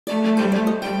एक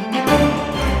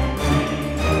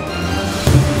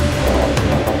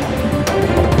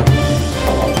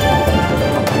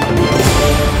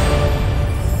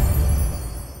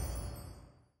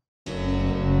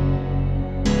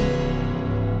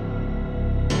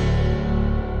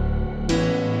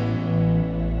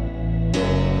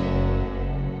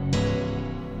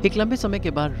लंबे समय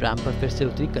के बाद रैंप पर फिर से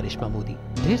उतरी करिश्मा मोदी।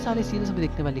 ढेर सारे सीरियल्स में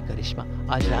देखने वाली करिश्मा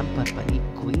आज रैंप पर बनी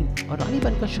क्वीन और रानी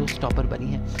बनकर शो स्टॉपर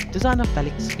बनी है। डिजाइनर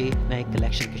फेलिक्स के नए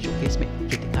कलेक्शन के शोकेस में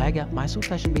जो दिखाया गया मैसूर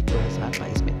फैशन वीक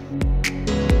 2022 में।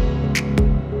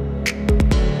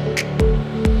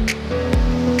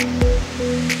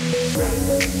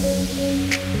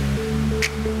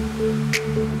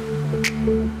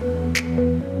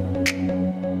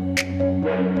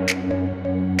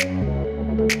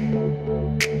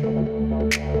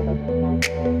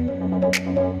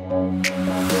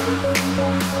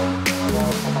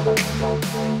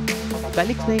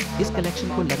 फेलिक्स ने इस कलेक्शन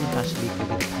को लंदन फैशन वीक में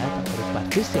भी दिखाया था और एक बार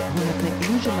फिर से उन्होंने अपने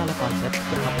इल्यूजन वाला कॉन्सेप्ट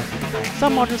यहाँ पर भी दिखाया।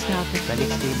 सब मॉडल्स के हाथ में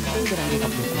फेलिक्स के रंग बिरंगे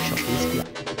कपड़ों को शोकेस किया।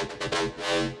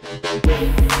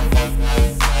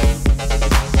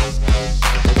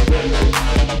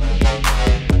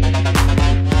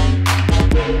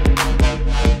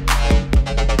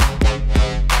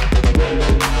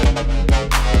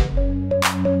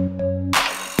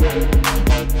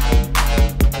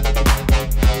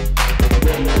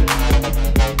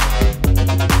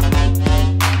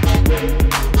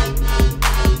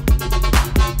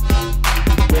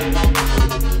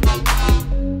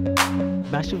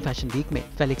 मैसूर फैशन वीक में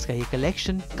फेलिक्स का ये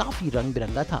कलेक्शन काफी रंग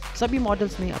बिरंगा था। सभी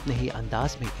मॉडल्स ने अपने ही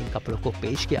अंदाज में इन कपड़ों को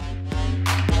पेश किया।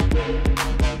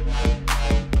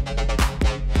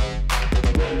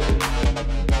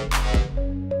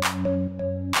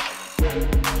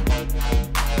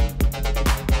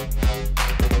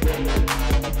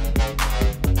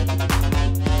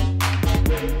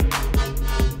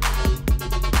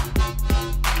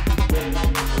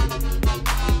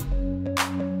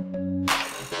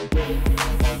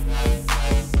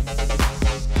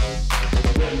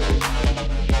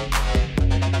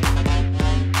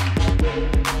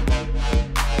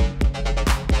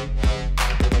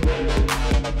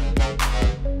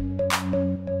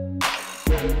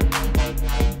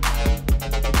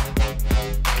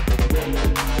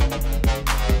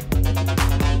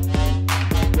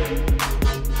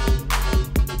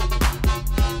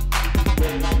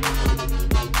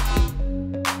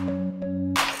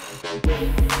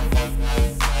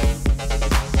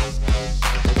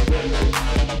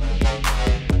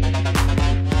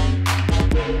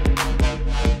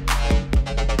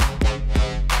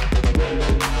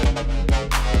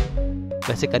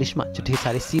 वैसे करिश्मा जो ढेर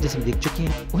सारे सीरीज में दिख चुकी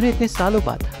हैं, उन्हें इतने सालों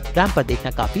बाद रैंप पर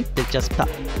देखना काफी दिलचस्प था।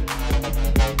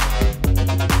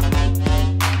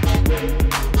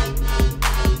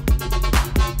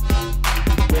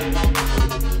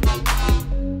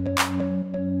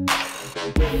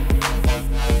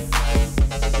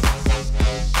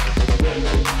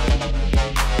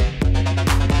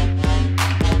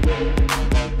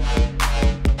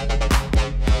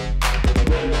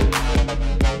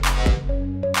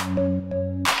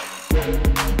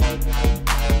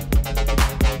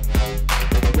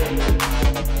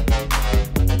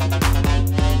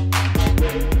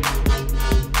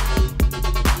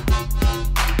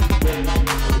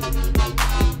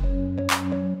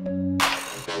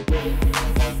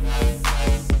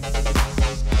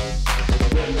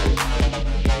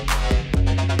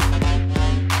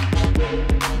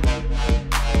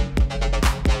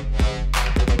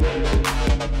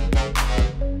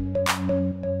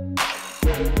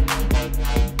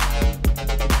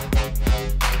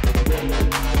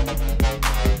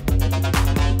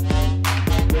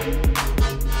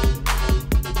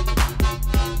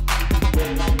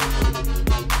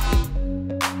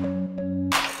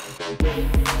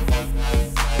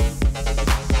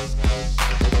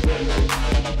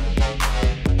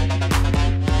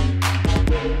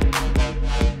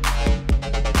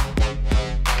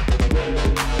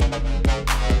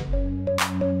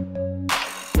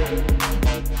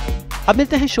 अब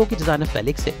मिलते हैं शो की डिजाइनर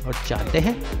फेलिक्स से और जानते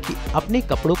हैं कि अपने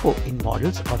कपड़ों को इन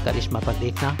मॉडल्स और करिश्मा पर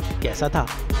देखना कैसा था।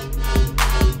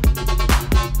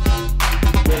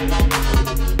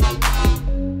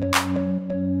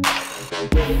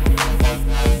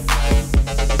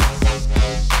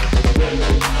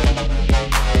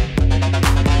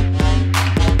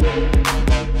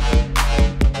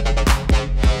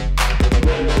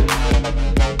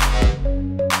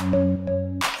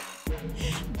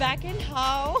 Back and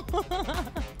how?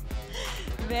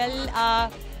 Well,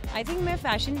 I think मैं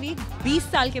फैशन वीक 20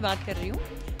 साल के बाद कर रही हूँ।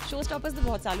 शो स्टॉपर्स तो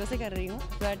बहुत सालों से कर रही हूँ,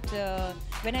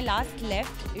 but when I last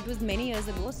left, it was many years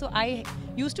ago. So I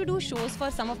used to do shows for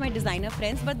some of my designer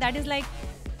friends, but that is like,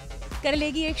 kar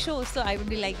legi ek show. So I would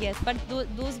be like, yes. But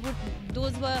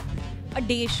those were a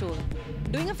day show.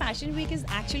 Doing a fashion week is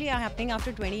actually happening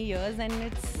after 20 years, and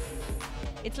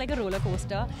it's like a roller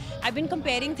coaster. I've been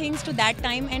comparing things to that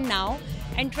time and now,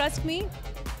 and trust me,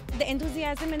 the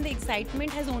enthusiasm and the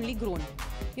excitement has only grown.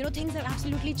 You know, things have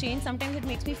absolutely changed. Sometimes it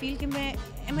makes me feel कि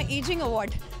am I aging or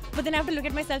what? But then I have to look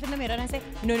at myself in the mirror and I say,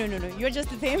 no, you're just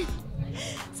the same.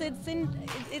 So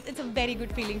it's a very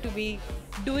good feeling to be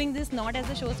doing this not as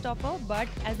a showstopper but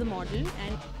as a model.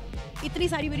 And इतनी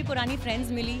सारी मेरी पुरानी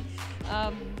friends milli.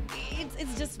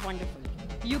 It's just wonderful.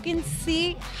 You can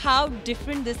see how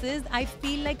different this is. I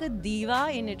feel like a diva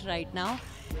in it right now.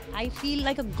 I feel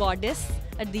like a goddess,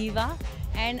 a diva.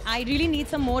 And I really need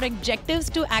some more adjectives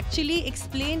to actually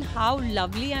explain how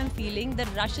lovely I'm feeling. The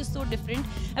rush is so different.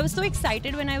 I was so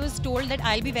excited when I was told that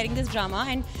I'll be wearing this drama,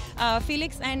 and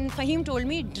Felix and Fahim told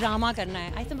me drama karna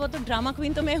hai. I said, "Well, the drama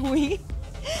queen to main hu hi."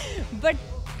 But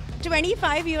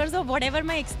 25 years of whatever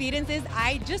my experience is,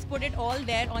 I just put it all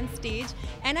there on stage,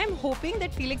 and I'm hoping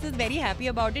that Felix is very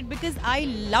happy about it because I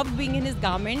love being in his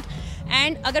garment.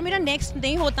 And अगर मेरा next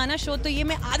नहीं होता ना show, तो ये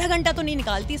मैं आधा घंटा तो नहीं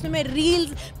निकालती. इसमें मैं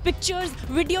reels, pictures,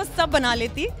 videos सब बना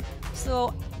लेती. So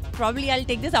probably I'll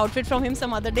take this outfit from him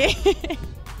some other day.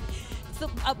 So,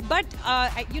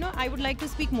 I would like to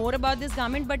speak more about this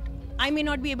garment, but I may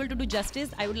not be able to do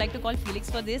justice. I would like to call Felix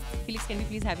for this. Felix, can we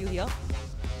please have you here?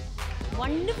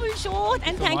 Wonderful show,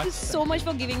 and thank you so much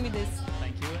for giving me this.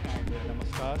 Thank you and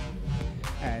namaskar.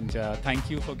 And thank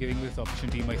you for giving me this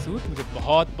opportunity in Mysore. मुझे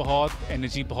बहुत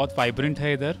energy, बहुत vibrant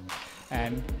है इधर,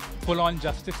 and full on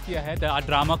justice किया है. Our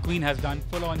drama queen has done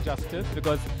full on justice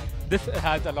because this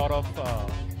has a lot of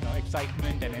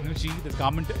excitement and energy. This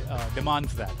garment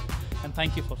demands that, and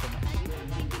thank you for so much.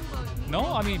 No,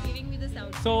 I mean,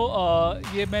 so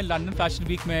ये मैं London fashion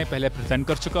week में पहले present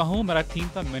कर चुका हूँ. मेरा theme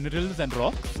था minerals and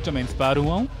rocks, जो मैं इंस्पायर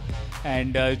हुआ हूँ,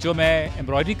 एंड जो मैं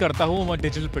एम्ब्रॉयडरी करता हूँ वो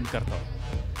डिजिटल प्रिंट करता हूँ.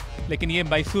 लेकिन ये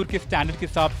मैसूर के स्टैंडर्ड के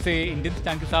हिसाब से, इंडियन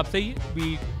स्टैंडर्ड के हिसाब से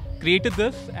वी क्रिएटेड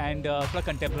दिस एंड थोड़ा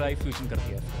कंटेम्पररी फ्यूजन कर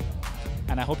दिया.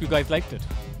 And I hope you guys liked it.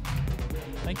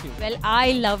 Thank you. Well,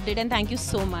 I loved it, and thank you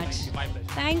so much. My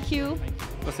pleasure. Thank you.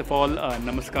 First of all,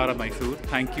 namaskara Mysore.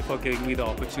 Thank you for giving me the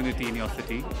opportunity in your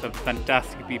city. The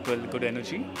fantastic people, good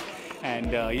energy.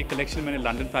 And ये collection मैंने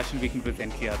London Fashion Week में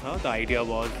present किया था. The idea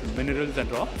was minerals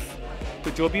and rocks.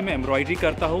 तो जो भी मैं embroidery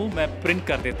करता हूँ, मैं print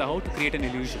कर देता हूँ to create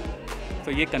an illusion.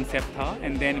 So ये concept था,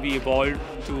 and then we evolved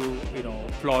to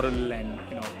floral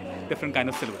and different kind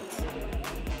of silhouettes.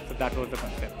 So that was the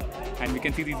concept. And we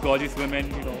can see these gorgeous women,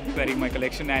 wearing my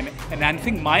collection and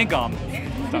enhancing my garments.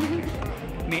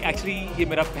 नहीं, actually ये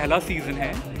मेरा पहला season है.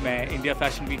 मैं India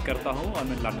fashion week करता हूँ और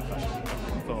मैं लंदन फैशन वीक करता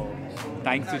हूँ. So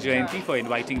thanks to Jayanti for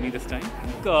inviting me this time.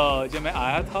 जब मैं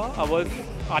आया था,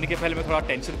 आने के पहले मैं थोड़ा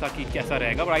टेंशन था कि कैसा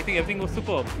रहेगा, but I think everything was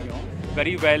superb.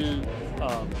 Very well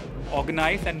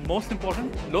organized, and most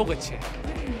important, लोग अच्छे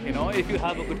हैं. If you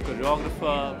have a good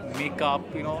choreographer,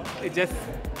 makeup, it just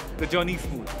the journey is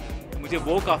smooth. मुझे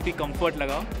वो काफ़ी कंफर्ट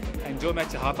लगा, एंड जो मैं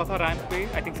चाहता था रैंप पे,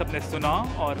 आई थिंक सबने सुना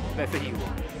और वैसे ही हुआ.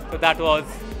 तो that was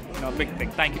big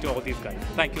thing. Thank you to all these guys.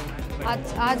 Thank you.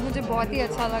 आज मुझे बहुत ही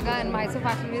अच्छा लगा, and Mysore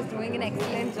fashion is doing an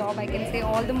excellent job. I can say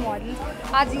all the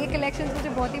models. आज ये कलेक्शन मुझे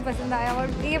बहुत ही पसंद आया, और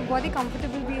ये बहुत ही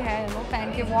कंफर्टेबल भी है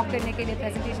पहन के वॉक करने के लिए,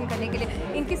 प्रेजेंटेशन करने के लिए.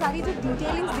 इनकी सारी जो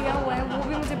डिटेलिंग्स दिया हुआ है वो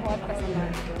भी मुझे बहुत पसंद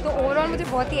आया. तो ओवरऑल मुझे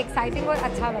बहुत ही एक्साइटिंग और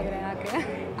अच्छा लग रहा है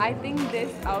आके. I think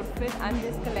this outfit and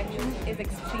this collection is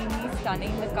extremely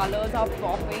stunning. The colors are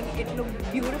popping. It looked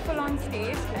beautiful on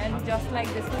stage, and just like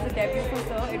this was a debut for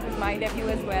Sir, it was my debut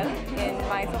as well in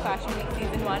Mysore Fashion Week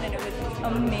Season 1, and it was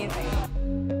amazing.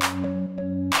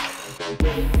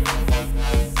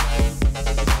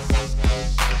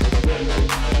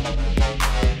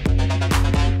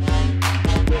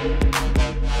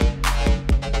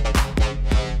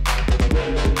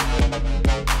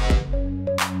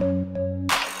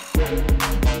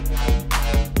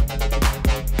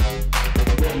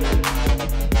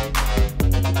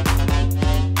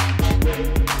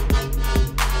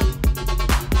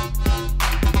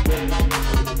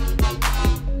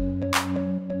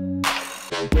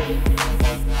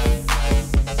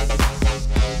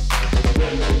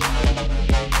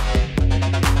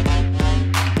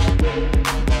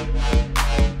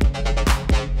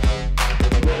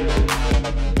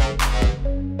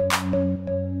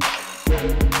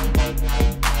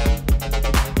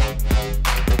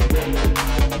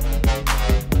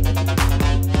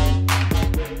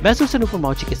 Mysore से अनुपम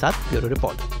माउची के साथ bureau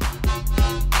report.